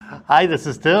Hi, this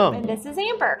is Tim. And this is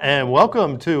Amber. And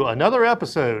welcome to another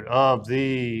episode of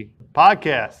the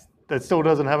podcast that still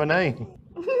doesn't have a name.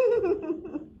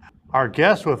 Our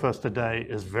guest with us today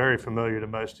is very familiar to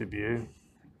most of you.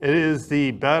 It is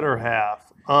the better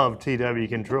half of TW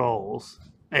Controls,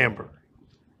 Amber.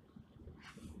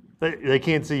 They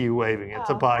can't see you waving. It's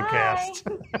a podcast.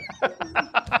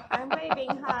 Hi. I'm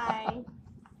waving hi.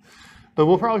 But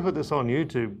we'll probably put this on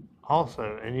YouTube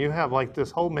also, and you have like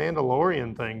this whole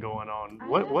Mandalorian thing going on.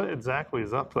 What exactly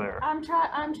is up there? I'm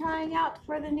trying out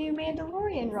for the new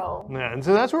Mandalorian role. Yeah, and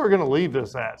so that's where we're going to leave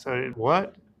this at. So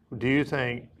what do you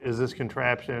think is this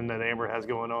contraption that Amber has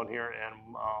going on here,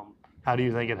 and how do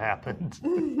you think it happened?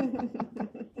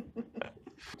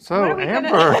 So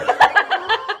Amber.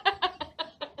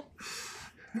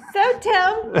 So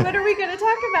Tim, what are we going to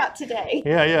talk about today?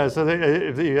 Yeah. So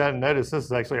if you hadn't noticed, this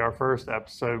is actually our first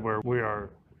episode where we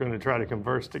are going to try to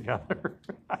converse together.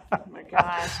 Oh my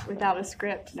gosh, without a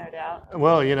script, no doubt.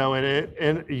 Well, you know,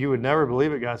 and you would never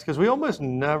believe it, guys, because we almost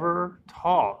never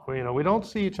talk. We don't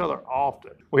see each other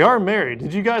often. We are married.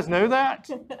 Did you guys know that?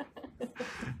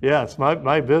 Yes,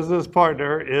 my business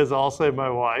partner is also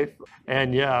my wife.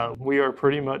 And yeah, we are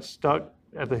pretty much stuck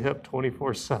at the hip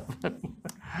 24/7.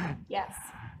 Yes.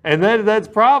 And that's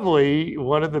probably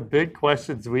one of the big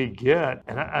questions we get.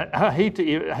 And I hate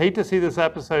to see this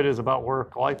episode is about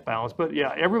work-life balance, but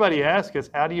yeah, everybody asks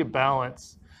us, how do you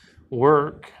balance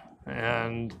work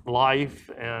and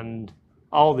life and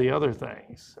all the other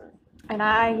things? And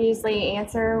I usually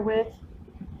answer with,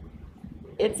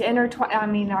 it's intertwined. I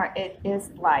mean, it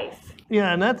is life.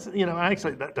 Yeah, and that's,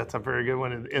 actually that's a very good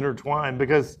one, intertwined,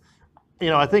 because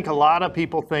I think a lot of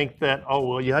people think that, oh,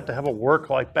 well, you have to have a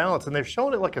work-life balance, and they're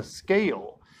showing it like a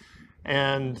scale.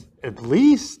 And at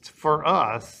least for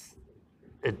us,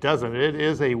 it doesn't. It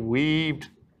is a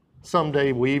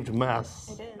someday weaved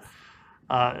mess. It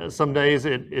is. Some days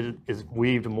it is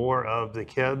weaved more of the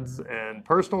kids and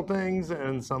personal things,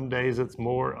 and some days it's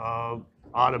more of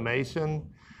automation.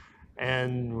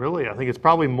 And really, I think it's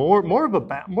probably more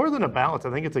than a balance. I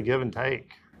think it's a give and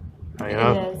take.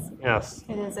 It is. Yes.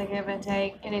 It is a give and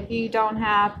take. And if you don't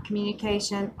have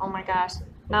communication, oh my gosh,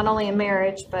 not only in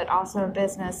marriage, but also in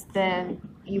business, then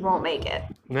you won't make it.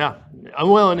 Yeah.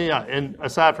 Well, and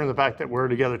aside from the fact that we're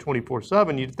together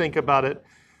 24/7, you think about it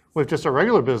with just a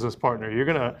regular business partner. You're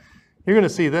gonna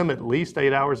see them at least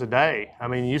 8 hours a day. I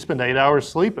mean, you spend 8 hours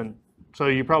sleeping, so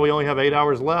you probably only have 8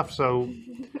 hours left. So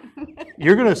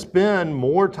you're gonna spend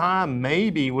more time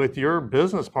maybe with your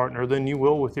business partner than you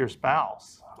will with your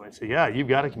spouse. So yeah, you've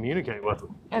got to communicate with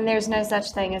them. And there's no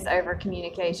such thing as over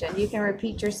communication. You can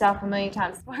repeat yourself a million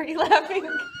times. Why are you laughing?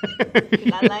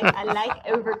 I like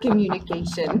over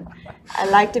communication. I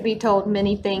like to be told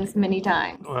many things many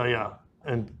times. Well, yeah,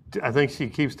 and I think she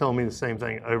keeps telling me the same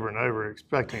thing over and over,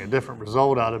 expecting a different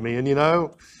result out of me. And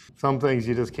some things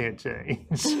you just can't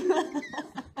change.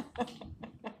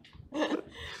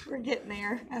 We're getting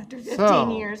there. After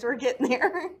 15 years, we're getting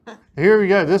there. Here we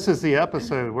go. This is the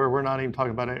episode where we're not even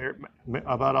talking about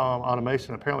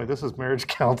automation. Apparently, this is marriage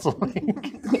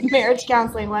counseling. Marriage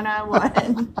counseling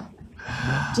 101.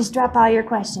 Just drop all your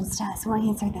questions to us. We'll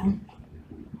answer them.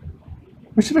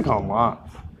 We should have gone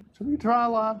live. Should we try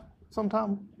live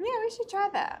sometime? Yeah, we should try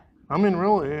that. I mean,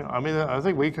 really. I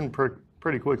think we can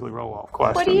pretty quickly roll off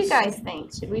questions. What do you guys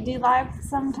think? Should we do live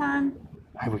sometime?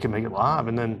 Hey, we can make it live,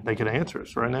 and then they can answer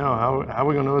us right now. How are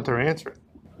we going to know what they're answering?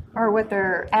 Or what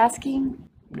they're asking?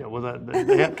 Yeah, well,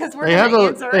 they have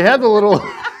the little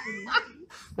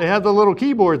they have the little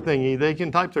keyboard thingy. They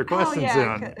can type their questions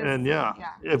in, and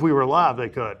if we were live, they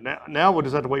could. Now we'll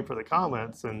just have to wait for the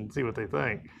comments and see what they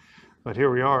think. But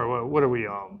here we are. What are we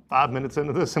 5 minutes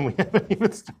into this, and we haven't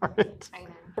even started?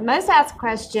 The most asked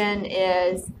question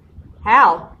is,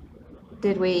 how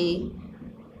did we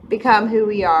become who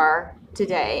we are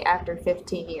today after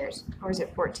 15 years, or is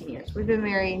it 14 years? We've been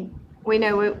married. We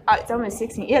know it's almost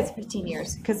 16. Yeah, it's 15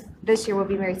 years because this year we'll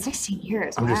be married 16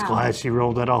 years. I'm just glad she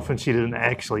rolled that off and she didn't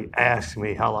actually ask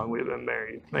me how long we've been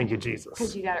married. Thank you, Jesus.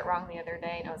 Because you got it wrong the other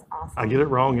day and it was awesome. I get it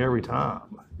wrong every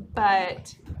time.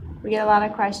 But we get a lot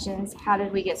of questions. How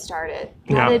did we get started?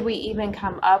 How did we even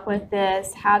come up with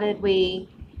this? How did we?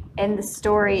 And the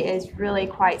story is really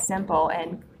quite simple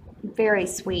and very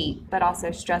sweet, but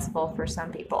also stressful for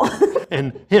some people.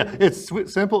 And yeah, it's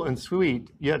simple and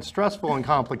sweet, yet stressful and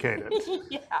complicated.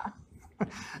 Yeah.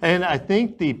 And I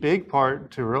think the big part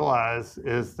to realize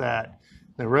is that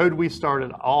the road we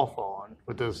started off on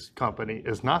with this company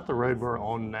is not the road we're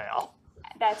on now.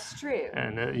 That's true.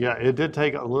 And it did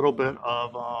take a little bit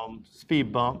of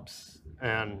speed bumps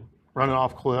and running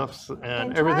off cliffs and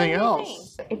And everything try new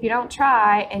else. things. If you don't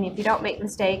try and if you don't make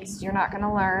mistakes, you're not going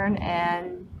to learn.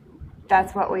 And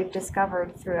that's what we've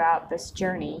discovered throughout this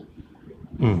journey.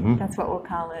 That's what we'll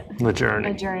call it. The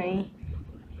journey. A journey.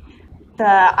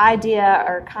 The idea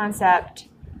or concept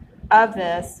of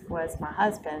this was my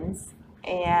husband's,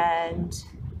 and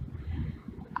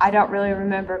I don't really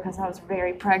remember because I was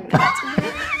very pregnant.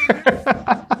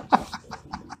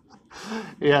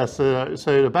 Yeah, so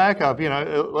to back up,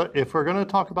 if we're going to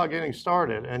talk about getting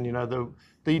started, and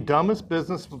the dumbest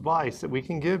business advice that we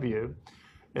can give you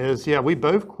is, we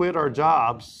both quit our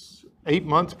jobs 8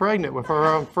 months pregnant with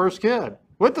our first kid.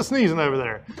 What the sneezing over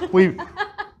there?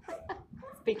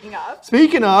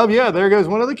 Speaking of, there goes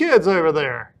one of the kids over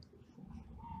there.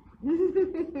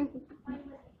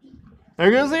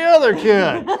 There goes the other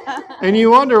kid. And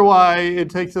you wonder why it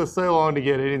takes us so long to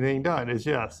get anything done. It's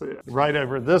right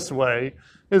over this way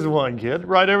is one kid,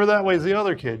 right over that way is the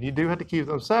other kid. You do have to keep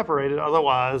them separated,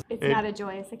 otherwise It's not a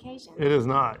joyous occasion. It is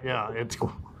not, it's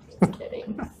Just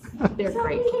kidding. They're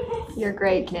great. You're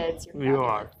great kids. You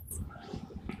are.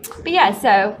 But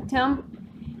so Tim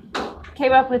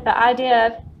came up with the idea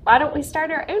of, why don't we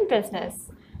start our own business?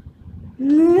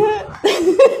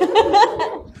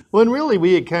 When really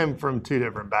we had come from two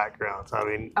different backgrounds. I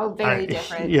mean, very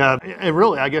different. Yeah, and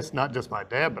really, I guess not just my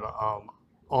dad, but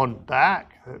on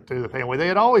back through the family, they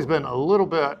had always been a little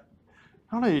bit, I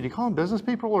don't know, did you call them business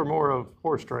people or more of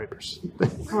horse traders?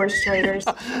 Horse traders.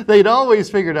 They'd always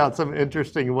figured out some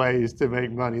interesting ways to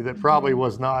make money that probably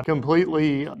was not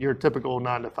completely your typical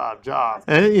 9-to-5 job.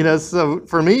 And so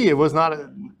for me, it was not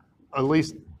at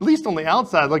least on the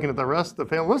outside, looking at the rest of the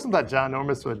family, wasn't that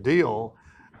ginormous of a deal.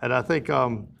 And I think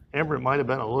Amber, it might have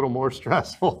been a little more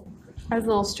stressful. I was a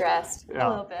little stressed, a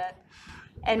little bit.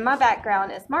 And my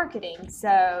background is marketing,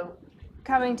 so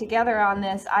coming together on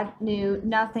this, I knew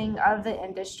nothing of the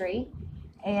industry,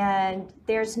 and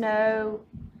there's no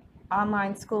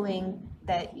online schooling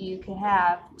that you could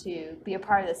have to be a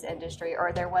part of this industry,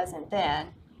 or there wasn't then.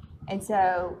 And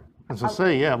so As I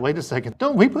say, wait a second.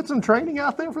 Don't we put some training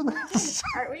out there for this?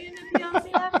 Aren't we in the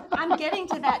PLC lab? I'm getting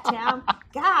to that, Tim.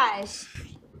 Gosh,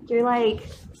 you're like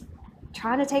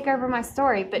trying to take over my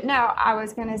story. But no, I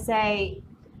was going to say,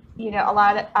 a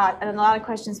lot of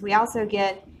questions we also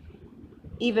get,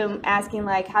 even asking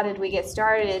like, how did we get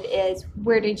started, is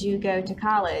where did you go to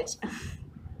college?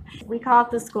 We call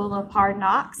it the School of Hard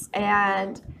Knocks.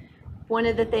 And one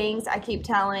of the things I keep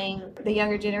telling the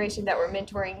younger generation that we're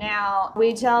mentoring now,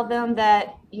 we tell them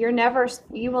that you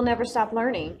will never stop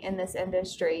learning in this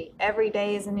industry. Every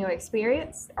day is a new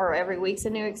experience, or every week's a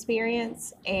new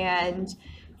experience. And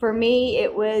for me,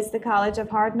 it was the College of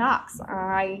Hard Knocks.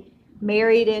 I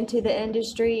married into the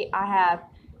industry. I have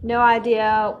no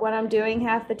idea what I'm doing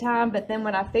half the time, but then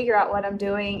when I figure out what I'm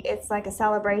doing, it's like a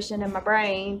celebration in my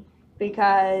brain,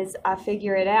 because I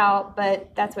figure it out.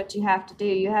 But that's what you have to do.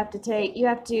 You have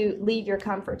to leave your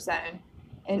comfort zone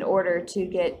in order to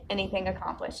get anything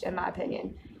accomplished, in my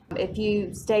opinion. If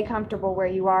you stay comfortable where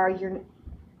you are, you're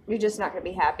just not going to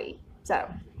be happy. So.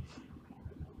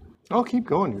 Oh, keep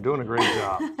going. You're doing a great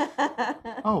job.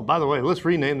 Oh, by the way, let's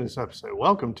rename this episode.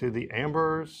 Welcome to the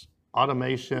Amber's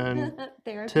Automation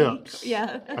Therapy. Tips.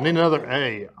 Yeah. I need another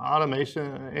A.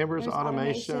 Amber's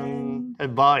Automation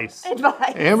Advice.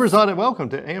 Welcome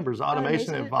to Amber's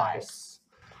Automation Advice.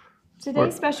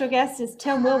 Today's special guest is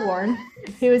Tim Wilborn,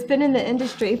 who has been in the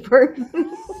industry for...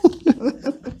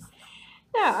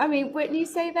 No, I mean, wouldn't you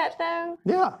say that though?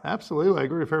 Yeah, absolutely. I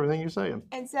agree with everything you're saying.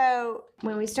 And so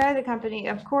when we started the company,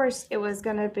 of course, it was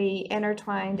going to be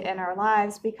intertwined in our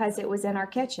lives because it was in our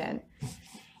kitchen.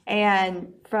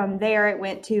 And from there, it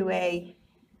went to a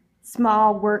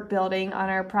small work building on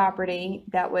our property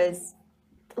that was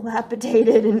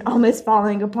dilapidated and almost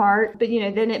falling apart. But,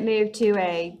 then it moved to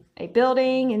a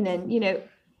building, and then,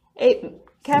 it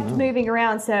kept moving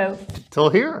around. So till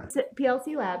here.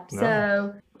 PLC lab. No.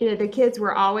 So, the kids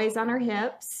were always on our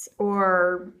hips,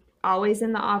 or always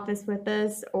in the office with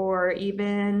us, or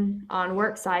even on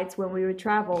work sites when we would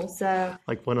travel. So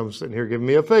like when I'm sitting here giving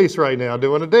me a face right now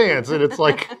doing a dance, and it's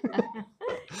like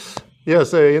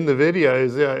so in the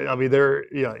videos, I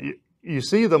mean you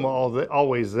see them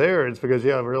always there. It's because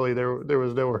really there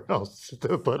was nowhere else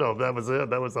to put them. That was it.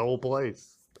 That was the whole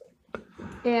place.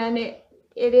 And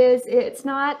it's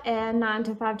not a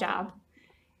 9-to-5 job.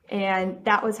 And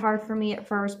that was hard for me at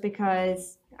first,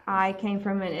 because I came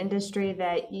from an industry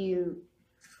that you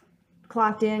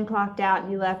clocked in, clocked out,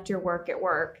 and you left your work at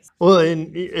work. Well,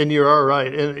 and you're all right.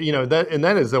 And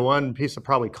that is the one piece of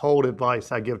probably cold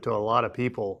advice I give to a lot of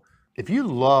people. If you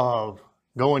love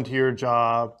going to your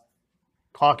job,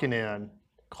 clocking in,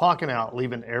 clocking out,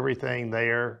 leaving everything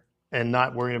there and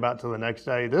not worrying about till the next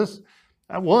day.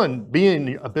 One,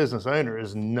 being a business owner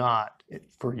is not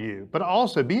for you, but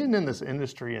also being in this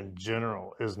industry in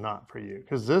general is not for you,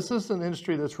 because this is an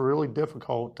industry that's really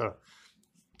difficult to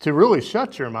really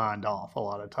shut your mind off a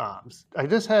lot of times. I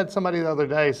just had somebody the other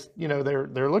day,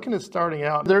 they're looking at starting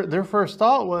out. Their first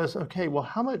thought was, okay, well,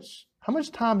 how much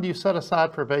time do you set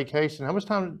aside for vacation? How much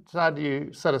time do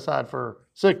you set aside for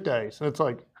sick days? And it's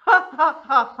like,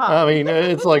 I mean,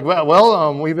 it's like,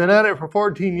 well, we've been at it for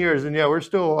 14 years, and yeah, we're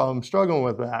still struggling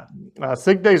with that.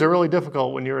 Sick days are really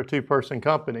difficult when you're a two-person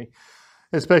company,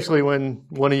 especially when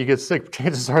one of you gets sick.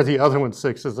 Chances are the other one's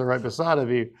sick since they're right beside of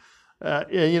you.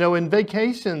 In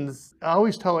vacations, I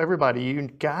always tell everybody, you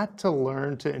got to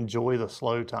learn to enjoy the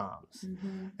slow times.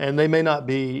 Mm-hmm. And they may not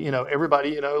be,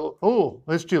 everybody, oh,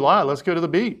 it's July, let's go to the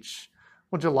beach.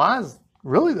 Well, July is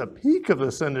really the peak of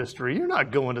this industry. You're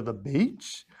not going to the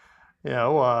beach.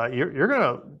 You're going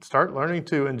to start learning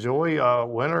to enjoy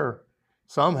winter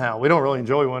somehow. We don't really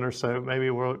enjoy winter, so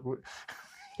maybe we're going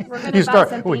to buy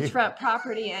some beachfront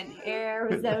property in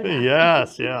Arizona.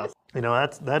 Yes.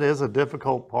 That is a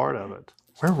difficult part of it.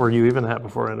 Where were you even at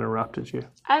before I interrupted you?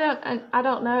 I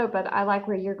don't know, but I like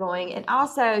where you're going. And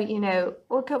also,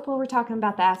 we're talking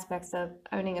about the aspects of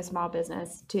owning a small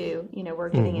business too. We're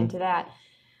getting into that.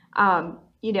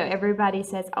 Everybody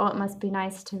says, oh, it must be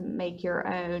nice to make your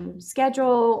own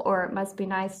schedule, or it must be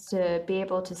nice to be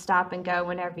able to stop and go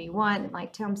whenever you want. And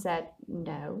like Tim said,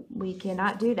 no, we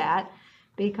cannot do that,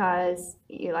 because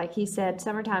like he said,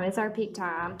 summertime is our peak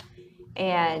time,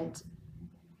 and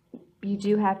you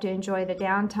do have to enjoy the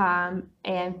downtime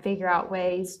and figure out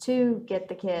ways to get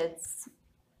the kids,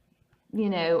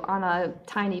 on a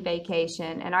tiny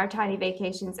vacation. And our tiny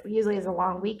vacations usually is a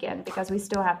long weekend because we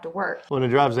still have to work. When it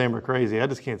drives Amber crazy, I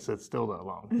just can't sit still that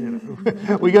long.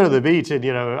 We go to the beach and,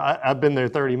 I've been there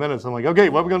 30 minutes. I'm like, okay,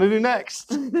 what are we going to do next?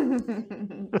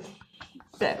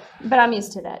 But I'm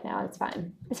used to that now. It's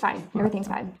fine. Everything's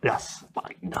fine. Yes,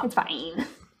 fine. It's fine.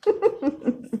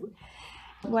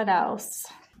 What else?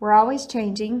 We're always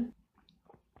changing.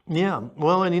 Yeah.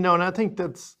 Well, and I think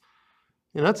that's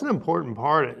an important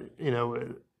part.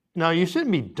 Now you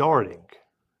shouldn't be darting.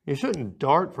 You shouldn't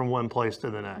dart from one place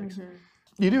to the next. Mm-hmm.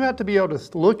 You do have to be able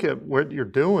to look at what you're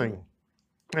doing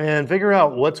and figure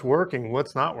out what's working,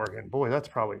 what's not working. Boy, that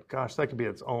could be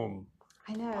its own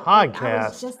podcast. I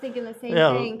was just thinking the same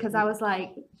thing, because I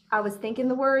was thinking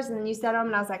the words, and then you said them,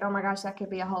 and I was like, oh my gosh, that could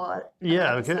be a whole.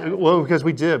 Because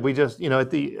we just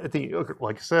at the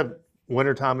like I said,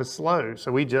 wintertime is slow,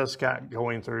 so we just got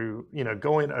going through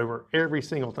going over every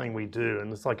single thing we do,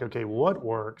 and it's like, okay, what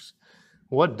works,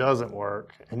 what doesn't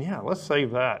work, and let's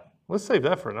save that. Let's save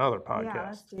that for another podcast. Yeah,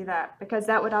 let's do that, because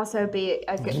that would also be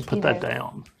a good. Put that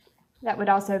down. That would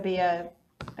also be a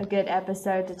good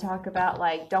episode to talk about,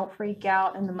 like, don't freak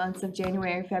out in the months of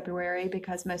January and February,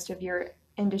 because most of your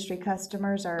industry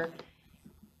customers are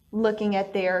looking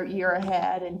at their year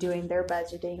ahead and doing their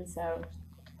budgeting. So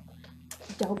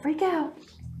don't freak out.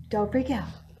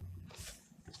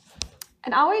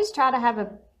 And always try to have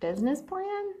a business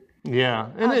plan. Yeah.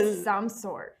 Of some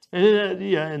sort.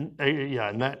 And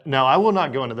that, now I will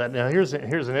not go into that. Now here's an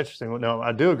interesting one. No,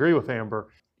 I do agree with Amber.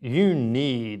 You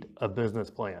need a business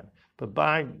plan, but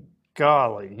by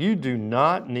golly, you do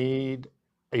not need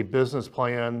a business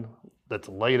plan that's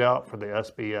laid out for the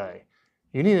SBA.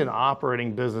 You need an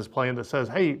operating business plan that says,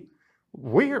 hey,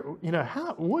 what are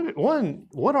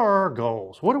our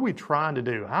goals? What are we trying to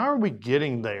do? How are we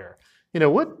getting there?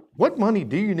 What money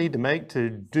do you need to make to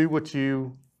do what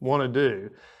you want to do?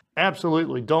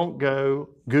 Absolutely don't go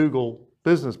Google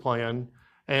business plan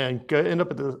and go end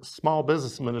up at the Small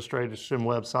Business Administration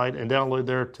website and download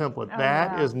their template.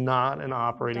 That is not an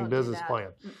operating business plan.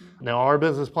 Mm-mm. Now, our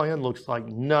business plan looks like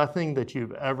nothing that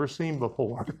you've ever seen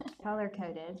before. Color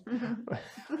coded.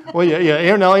 Well,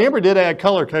 yeah. Now, Amber did add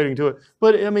color coding to it,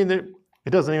 but I mean, it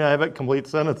doesn't even have complete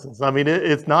sentences. I mean,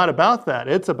 it's not about that.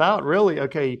 It's about really,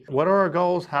 okay, what are our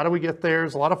goals? How do we get there?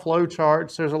 There's a lot of flow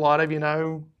charts. There's a lot of,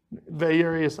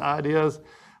 various ideas.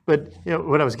 But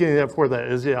what I was getting at before that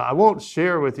is, I won't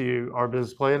share with you our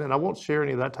business plan, and I won't share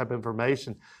any of that type of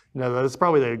information. That's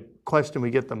probably the question we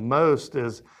get the most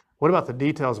is, what about the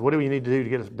details? What do we need to do to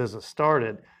get a business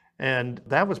started? And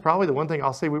that was probably the one thing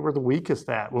I'll say we were the weakest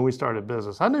at when we started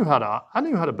business. I knew how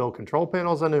to build control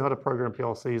panels. I knew how to program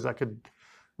PLCs.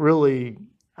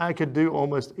 I could do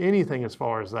almost anything as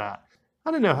far as that.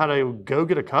 I didn't know how to go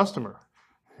get a customer.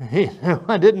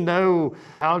 I didn't know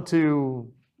how to.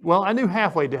 Well, I knew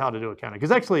halfway to how to do accounting, because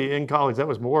actually in college that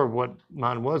was more of what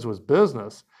mine was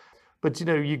business. But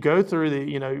you go through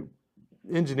the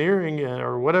engineering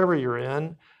or whatever you're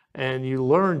in, and you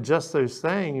learn just those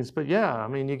things. But yeah, I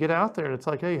mean, you get out there and it's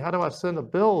like, hey, how do I send a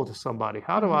bill to somebody?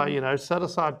 How do I, set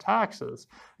aside taxes?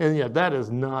 And yeah, that is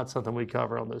not something we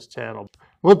cover on this channel.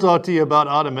 We'll talk to you about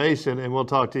automation, and we'll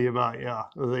talk to you about,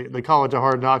 the College of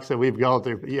Hard Knocks that we've gone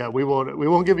through. But yeah, we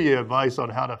won't give you advice on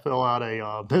how to fill out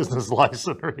a business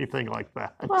license or anything like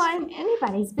that. Well, and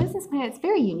anybody's business plan, it's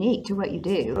very unique to what you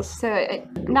do. So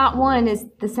not one is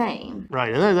the same.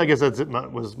 Right, and I guess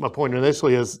was my point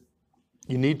initially is,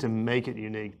 you need to make it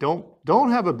unique. Don't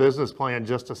have a business plan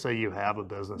just to say you have a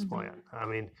business plan. I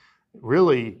mean,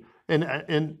 really,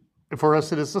 and for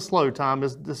us, it is the slow time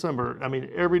is December. I mean,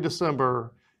 every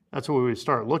December, that's what we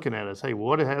start looking at is, hey,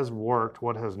 what has worked,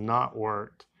 what has not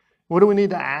worked? What do we need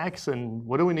to axe, and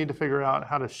what do we need to figure out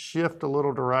how to shift a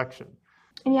little direction?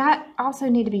 And you also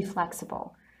need to be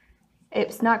flexible.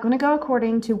 It's not going to go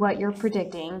according to what you're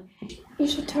predicting. You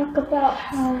should talk about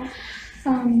how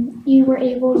you were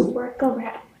able to work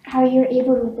how you're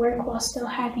able to work while still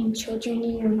having children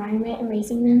in your environment and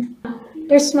raising them.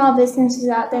 There's small businesses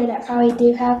out there that probably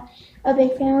do have a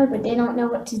big family, but they don't know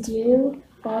what to do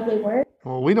while they work.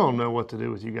 Well, we don't know what to do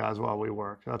with you guys while we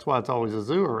work. That's why it's always a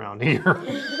zoo around here.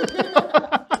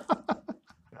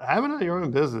 Having your own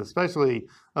business, especially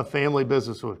a family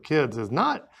business with kids,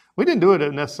 we didn't do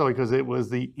it necessarily because it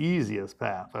was the easiest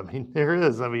path. I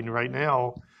mean, right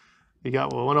now, you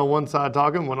got one on one side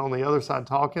talking, one on the other side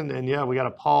talking, and yeah, we got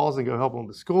to pause and go help them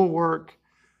with schoolwork.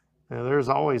 There's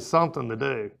always something to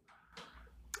do.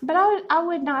 But I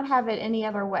would not have it any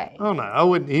other way. Oh no, I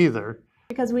wouldn't either.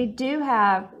 Because we do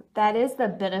that is the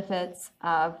benefits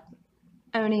of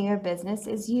owning a business,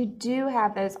 is you do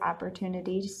have those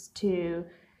opportunities to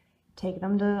take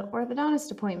them to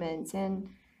orthodontist appointments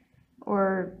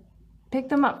or pick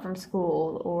them up from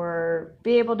school, or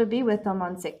be able to be with them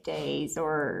on sick days,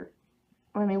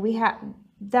 we have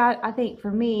that. I think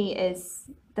for me is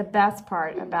the best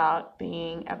part about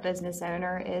being a business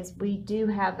owner is we do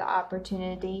have the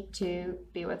opportunity to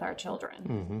be with our children.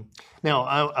 Mm-hmm. Now,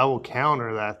 I will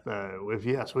counter that though with,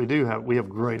 yes, we have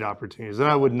great opportunities, and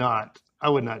I would not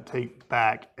take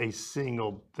back a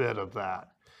single bit of that.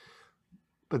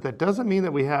 But that doesn't mean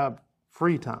that we have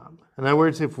free time. In other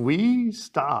words, if we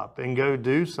stop and go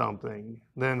do something,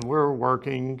 then we're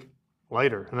working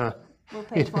later. We'll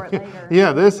pay for it later.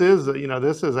 Yeah, this is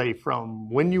a from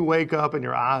when you wake up and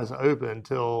your eyes open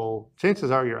till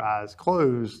chances are your eyes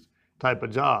closed type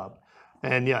of job.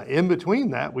 And yeah, in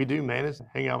between that, we do manage to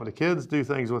hang out with the kids, do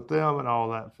things with them, and all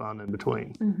that fun in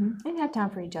between. Mm-hmm. And have time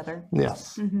for each other.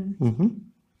 Yes. Mm-hmm. Mm-hmm.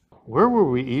 Where were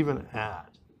we even at?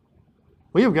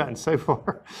 We have gotten so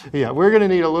far. Yeah, we're going to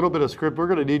need a little bit of script. We're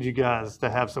going to need you guys to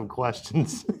have some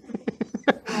questions.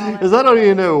 Because I don't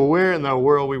even know where in the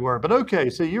world we were. But okay,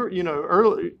 so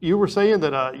early, you were saying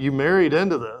that you married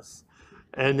into this,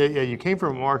 and you came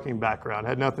from a marketing background,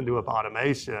 had nothing to do with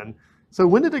automation. So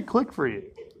when did it click for you?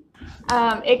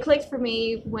 It clicked for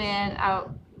me when I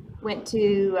went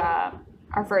to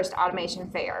our first automation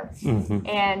fair. Mm-hmm.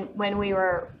 And when we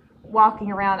were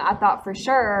walking around, I thought for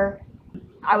sure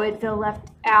I would feel left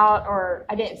out, or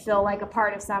I didn't feel like a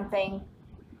part of something.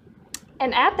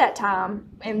 And at that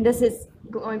time, and this is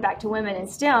going back to women in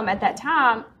STEM, at that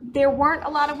time, there weren't a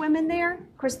lot of women there.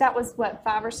 Of course, that was, 5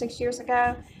 or 6 years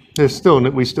ago. We still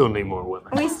need more women.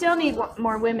 We still need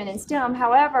more women in STEM.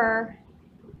 However,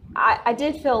 I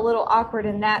did feel a little awkward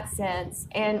in that sense.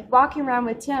 And walking around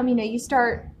with Tim, you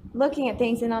start looking at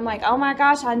things, and I'm like, oh my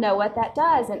gosh, I know what that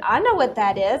does, and I know what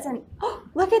that is, and oh,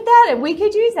 look at that, and we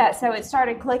could use that. So it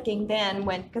started clicking then,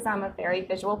 because I'm a very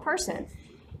visual person.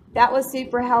 That was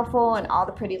super helpful, and all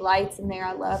the pretty lights in there.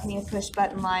 I love me a push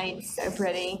button light, so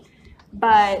pretty.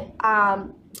 But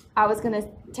I was going to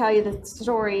tell you the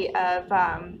story of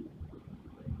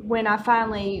when I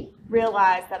finally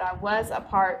realized that I was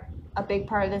a big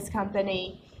part of this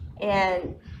company,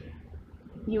 and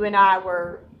you and I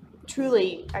were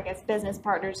truly, I guess, business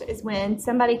partners, is when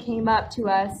somebody came up to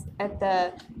us at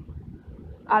the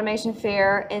automation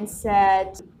fair and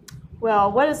said,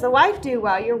 well, what does the wife do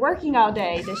while you're working all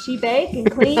day? Does she bake and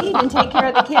clean and take care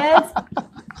of the kids?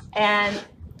 And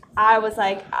I was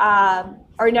like,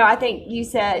 or no, I think you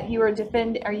said you were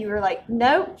you were like,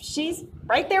 nope, she's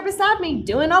right there beside me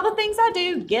doing all the things I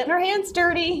do, getting her hands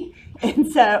dirty.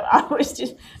 And so I was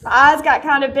just, my eyes got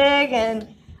kind of big, and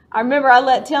I remember I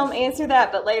let Tim answer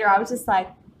that, but later I was just like,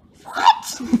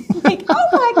 what? Like,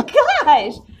 oh my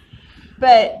gosh.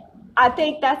 But I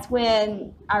think that's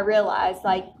when I realized,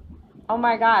 like, oh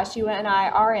my gosh, you and I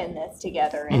are in this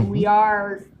together, and we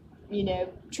are,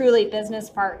 truly business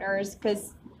partners.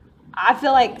 Because I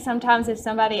feel like sometimes if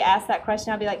somebody asks that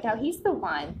question, I'll be like, no, he's the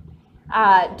one.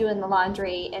 doing the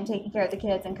laundry and taking care of the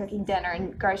kids and cooking dinner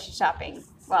and grocery shopping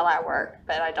while I work,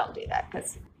 but I don't do that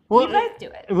because we both do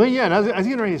it. Well, yeah, and I was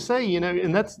getting ready to say, you know,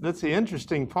 and that's the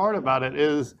interesting part about it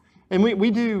is, and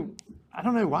we do, I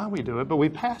don't know why we do it, but we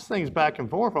pass things back and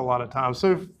forth a lot of times.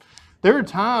 So there are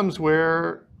times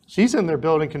where she's in there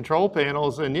building control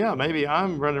panels, and yeah, maybe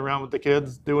I'm running around with the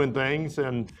kids doing things,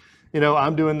 and you know,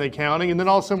 I'm doing the accounting, and then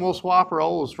all of a sudden we'll swap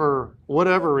roles for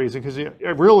whatever reason,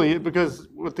 because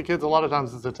with the kids a lot of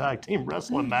times it's a tag team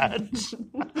wrestling match.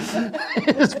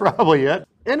 It's probably it.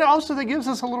 And also that gives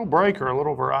us a little break or a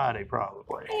little variety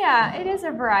probably. Yeah, it is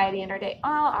a variety in our day.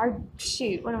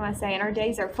 What am I saying? Our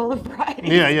days are full of variety.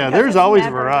 Yeah, there's always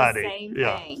variety. The same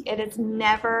thing. It is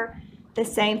never the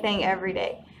same thing every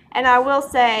day. And I will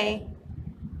say,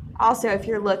 also, if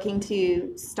you're looking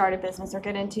to start a business or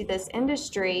get into this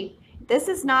industry, this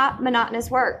is not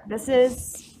monotonous work. This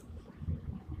is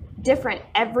different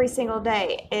every single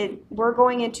day. We're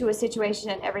going into a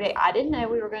situation every day. I didn't know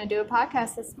we were going to do a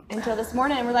podcast until this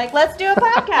morning, and we're like, let's do a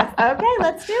podcast. Okay,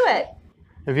 let's do it.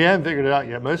 If you haven't figured it out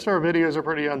yet, most of our videos are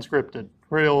pretty unscripted.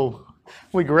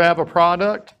 We grab a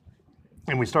product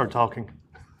and we start talking.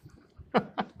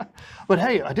 But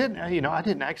hey, I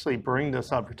didn't actually bring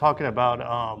this up. You're talking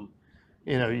about,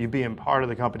 you being part of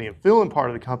the company and feeling part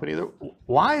of the company.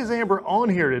 Why is Amber on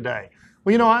here today?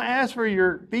 Well, I asked for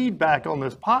your feedback on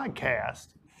this podcast.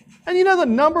 And the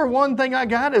number one thing I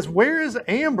got is, where is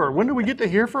Amber? When do we get to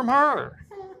hear from her?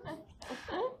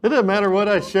 It doesn't matter what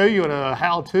I show you in a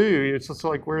how-to. It's just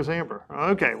like, where's Amber?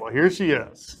 Okay, well, here she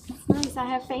is. Nice, I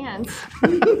have fans.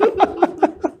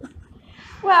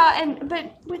 Well,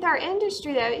 but with our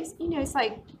industry, though, it's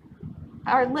like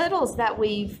our littles that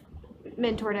we've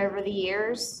mentored over the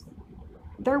years,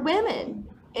 they're women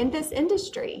in this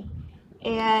industry.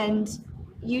 And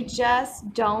you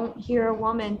just don't hear a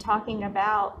woman talking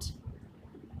about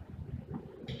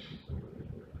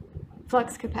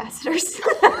flux capacitors.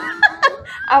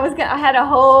 I had a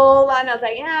whole line. I was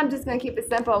like, I'm just going to keep it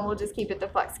simple, and we'll just keep it the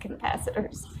flux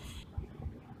capacitors.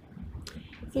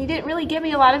 So you didn't really give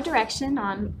me a lot of direction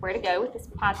on where to go with this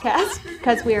podcast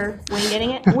because we're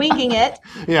winging it.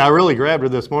 Yeah, I really grabbed her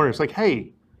this morning. It's like,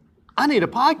 hey, I need a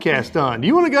podcast done. Do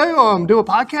you want to go do a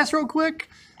podcast real quick?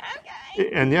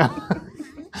 Okay. And yeah,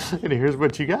 and here's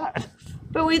what you got.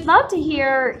 But we'd love to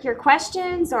hear your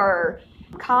questions or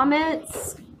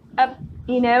comments,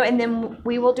 and then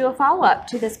we will do a follow-up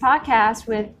to this podcast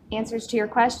with answers to your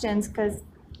questions, because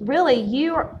really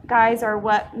you guys are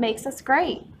what makes us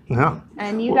great. Yeah.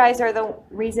 And you guys are the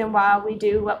reason why we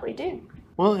do what we do.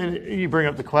 Well, and you bring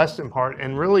up the question part,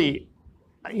 and really,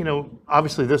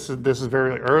 obviously this is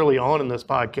very early on in this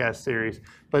podcast series,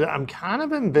 but I'm kind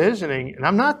of envisioning, and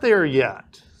I'm not there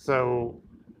yet, so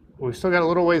we've still got a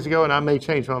little ways to go, and I may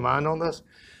change my mind on this,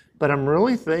 but I'm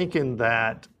really thinking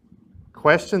that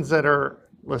questions that are,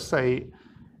 let's say,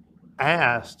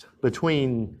 asked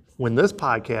between when this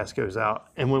podcast goes out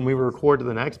and when we record to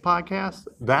the next podcast,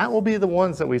 that will be the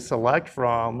ones that we select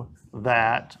from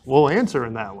that we'll answer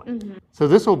in that one. Mm-hmm. So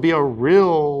this will be a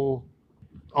real,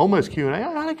 almost Q&A.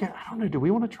 I don't know, do we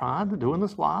want to try doing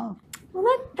this live? Well,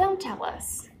 let them tell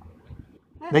us.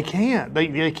 They can't.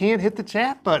 They can't hit the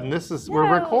chat button.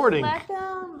 We're recording. Let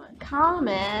them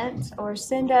comment or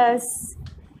send us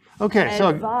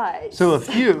advice. So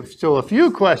a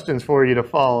few questions for you to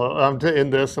follow to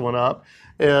end this one up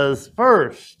is,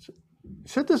 first,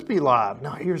 should this be live?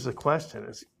 Now, here's the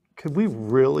question: could we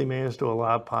really manage to do a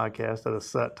live podcast at a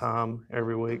set time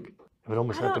every week? It would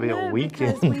almost have to be a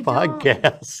weekend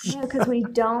podcast. Yeah, because we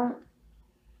don't.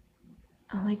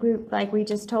 Like we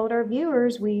just told our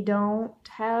viewers, we don't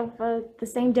have the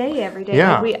same day every day.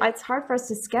 Yeah. It's hard for us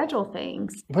to schedule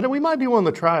things. But we might be willing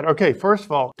to try it. Okay, first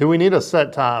of all, do we need a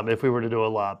set time if we were to do a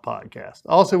live podcast?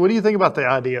 Also, what do you think about the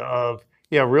idea of,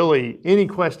 really any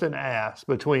question asked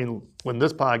between when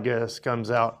this podcast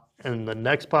comes out and the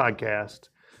next podcast,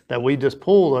 that we just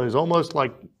pull those almost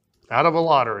like out of a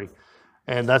lottery,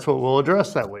 and that's what we'll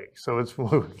address that week. So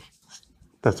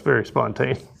that's very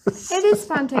spontaneous. It is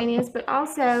spontaneous, but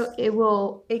also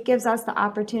it gives us the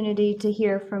opportunity to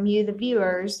hear from you, the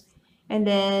viewers, and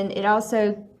then it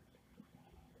also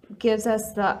gives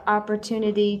us the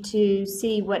opportunity to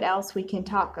see what else we can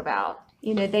talk about.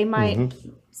 They might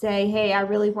say, hey, I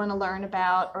really want to learn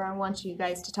about, or I want you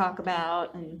guys to talk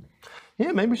about. And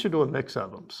yeah, maybe we should do a mix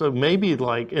of them. So maybe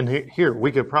here,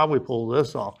 we could probably pull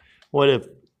this off. What if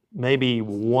maybe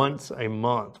once a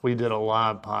month we did a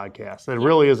live podcast. It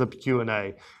really is a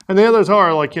Q&A. And the others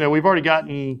are like, we've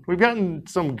gotten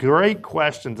some great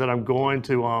questions that I'm going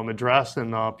to address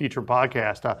in future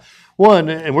podcasts. One,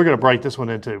 and we're going to break this one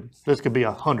into, this could be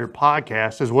 100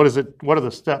 podcasts, is what are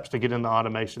the steps to get in the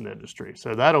automation industry?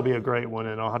 So that'll be a great one,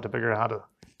 and I'll have to figure out how to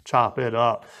chop it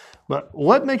up. But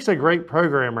what makes a great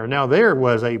programmer? Now, there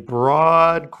was a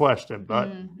broad question, but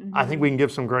I think we can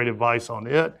give some great advice on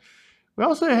it. We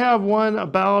also have one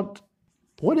about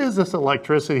what is this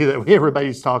electricity that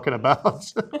everybody's talking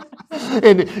about?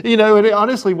 and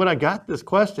honestly, when I got this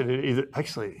question,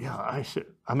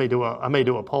 I may do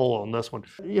a poll on this one.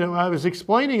 I was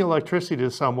explaining electricity to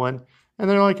someone, and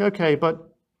they're like, okay,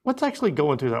 but what's actually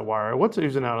going through that wire? What's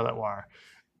oozing out of that wire?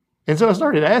 And so I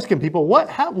started asking people,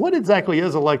 what exactly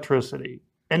is electricity?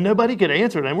 And nobody could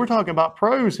answer it. And we're talking about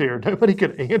pros here. Nobody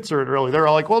could answer it really. They're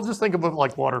all like, well, just think of it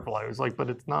like water flow. It's like, but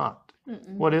it's not.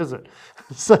 What is it?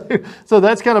 So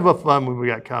that's kind of a fun one we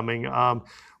got coming.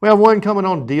 We have one coming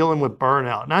on dealing with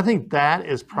burnout. And I think that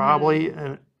is probably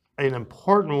an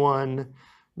important one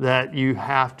that you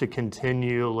have to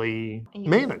continually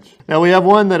manage. Now we have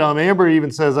one that Amber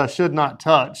even says I should not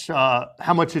touch.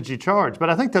 How much did you charge? But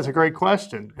I think that's a great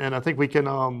question, and I think we can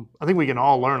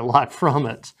all learn a lot from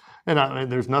it.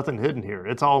 And there's nothing hidden here.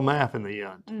 It's all math in the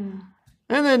end.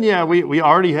 And then we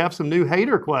already have some new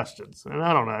hater questions, and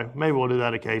I don't know, maybe we'll do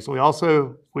that occasionally.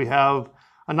 Also, we have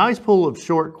a nice pool of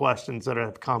short questions that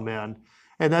have come in.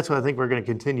 And that's what I think we're going to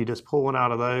continue just pulling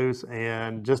out of those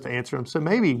and just answer them. So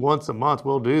maybe once a month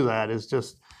we'll do that, is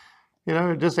just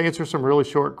answer some really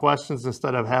short questions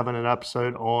instead of having an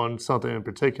episode on something in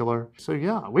particular. So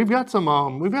yeah, we've got some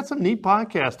neat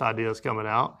podcast ideas coming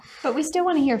out. But we still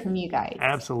want to hear from you guys.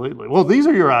 Absolutely. Well, these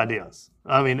are your ideas.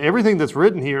 I mean, everything that's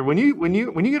written here, when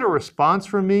you get a response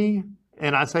from me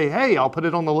and I say, hey, I'll put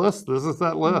it on the list, this is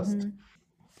that list.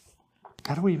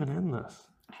 How do we even end this?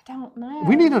 I don't know.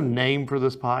 We need a name for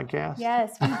this podcast.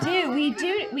 Yes, we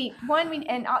do.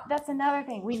 That's another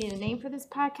thing. We need a name for this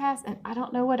podcast, and I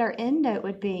don't know what our end note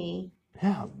would be.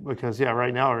 Yeah, because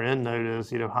right now our end note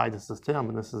is, hi, this is Tim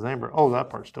and this is Amber. Oh, that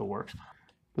part still works.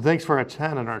 But thanks for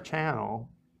attending our channel.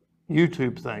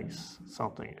 YouTube thinks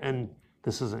something, and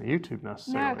this isn't YouTube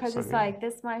necessarily. No, because it's like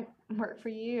this might work for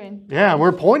you, and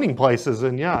we're pointing places,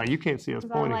 and you can't see us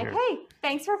pointing I'm like, here. hey,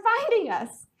 thanks for finding us.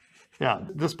 Yeah,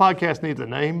 this podcast needs a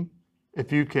name.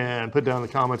 If you can put down in the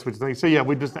comments what you think. So yeah,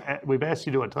 we've asked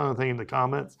you to do a ton of things in the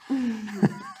comments.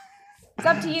 It's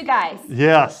up to you guys.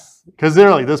 Yes, because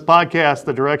really, this podcast,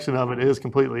 the direction of it is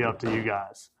completely up to you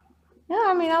guys. No,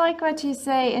 I mean, I like what you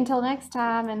say. Until next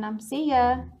time, and see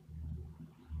ya.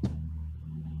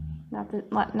 Not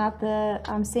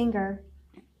the singer.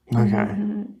 Okay.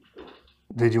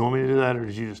 Did you want me to do that, or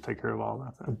did you just take care of all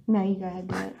that then? No, you go ahead and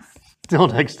do it. Till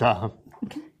next time.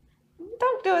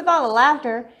 Don't do it with all the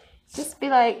laughter. Just be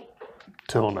like,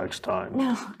 till next time.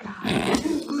 No, God.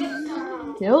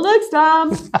 Till next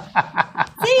time.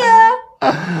 See ya.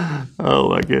 Oh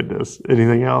my goodness.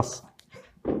 Anything else?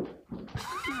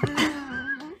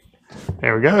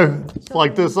 There we go. It's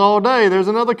like this all day. There's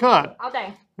another cut. All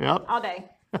day. Yep. All day.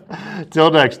 Till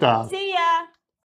next time. See ya.